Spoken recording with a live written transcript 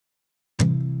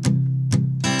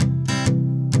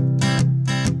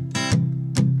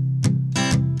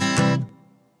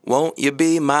Won't you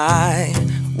be my,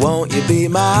 won't you be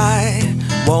my,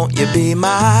 won't you be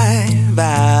my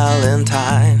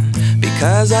Valentine?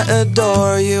 Because I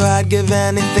adore you, I'd give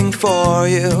anything for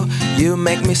you. You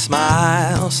make me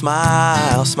smile,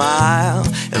 smile, smile.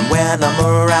 And when I'm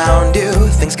around you,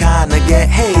 things kinda get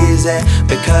hazy,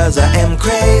 because I am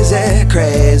crazy,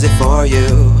 crazy for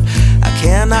you. I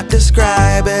cannot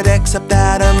describe it except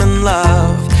that I'm in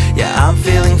love. Yeah, I'm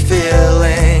feeling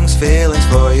feelings, feelings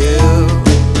for you.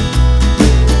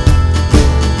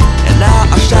 And now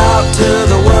I'll shout to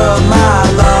the world my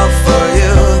love for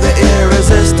you, the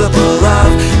irresistible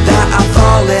love that I'm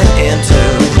falling into.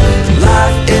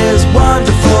 Life is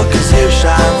wonderful cause you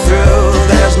shine through.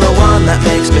 There's no one that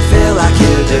makes me feel like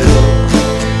you do.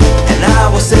 And I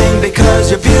will sing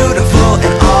because you're beautiful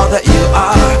in all that you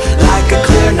are, like a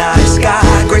clear night sky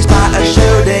graced by a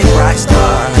shooting bright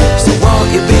star. So won't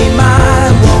you be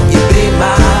mine, won't you be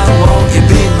mine, won't you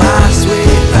be my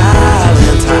sweet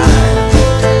Valentine?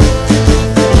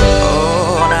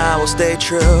 Oh, and I will stay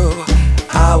true,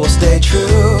 I will stay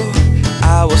true,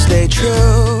 I will stay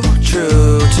true,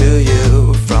 true to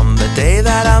you. From the day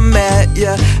that I met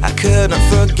you, I couldn't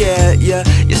forget you.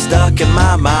 You're stuck in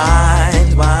my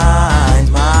mind,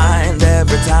 mind, mind.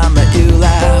 Every time that you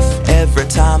laugh, every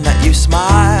time that you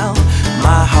smile,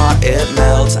 my heart it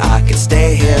melts. I could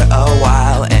stay here a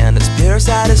while, and it's pure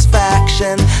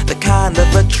satisfaction, the kind of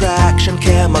attraction,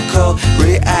 chemical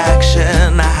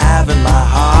reaction I have in my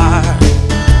heart.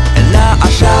 And now I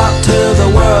shout to the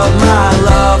world my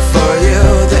love for you,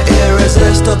 the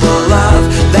irresistible love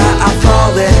that I'm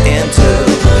falling into.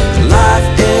 Life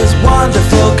is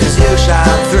wonderful cause you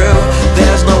shine through.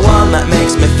 There's no one that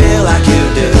makes me feel like you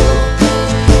do.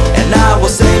 And I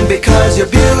will sing because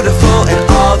you're beautiful in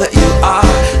all that you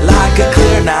are, like a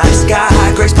clear night sky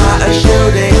graced by a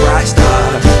shooting bright star.